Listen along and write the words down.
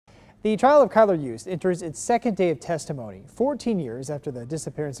The trial of Kylr Yust enters its second day of testimony, 14 years after the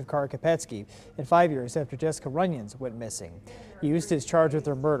disappearance of Kara Kopetsky and 5 years after Jessica Runyons went missing. Yust is charged with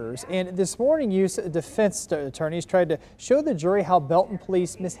her murders, and this morning Yust's defense attorneys tried to show the jury how Belton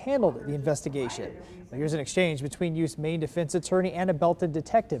police mishandled the investigation. Well, here's an exchange between Yust's main defense attorney and a Belton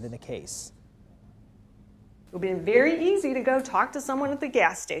detective in the case. It would be very easy to go talk to someone at the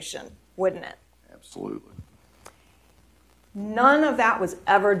gas station, wouldn't it? Absolutely. None of that was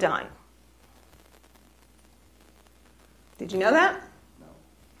ever done. Did you know that? No.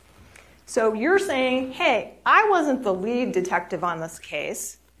 So you're saying, hey, I wasn't the lead detective on this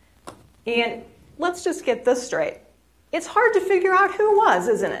case, and let's just get this straight. It's hard to figure out who was,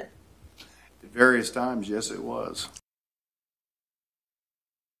 isn't it? At various times, yes, it was.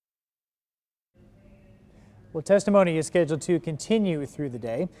 Well, testimony is scheduled to continue through the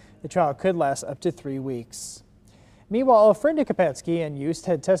day. The trial could last up to 3 weeks. Meanwhile, a friend of Kopetsky and Yust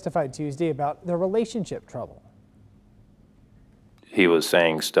had testified Tuesday about their relationship trouble. He was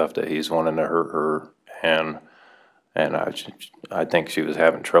saying stuff that he's wanting to hurt her, and I think she was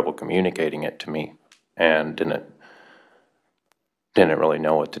having trouble communicating it to me, and didn't really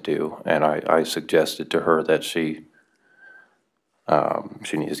know what to do. And I suggested to her that she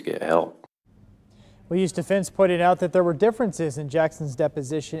needs to get help. Well, Yust's defense pointed out that there were differences in Jackson's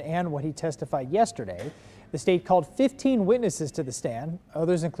deposition and what he testified yesterday. The state called 15 witnesses to the stand.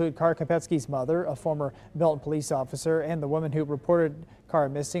 Others include Kara Kopetsky's mother, a former Belton police officer, and the woman who reported Kara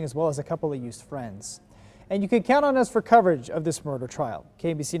missing, as well as a couple of Yust friends. And you can count on us for coverage of this murder trial.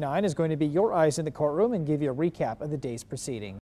 KBC 9 is going to be your eyes in the courtroom and give you a recap of the day's proceedings.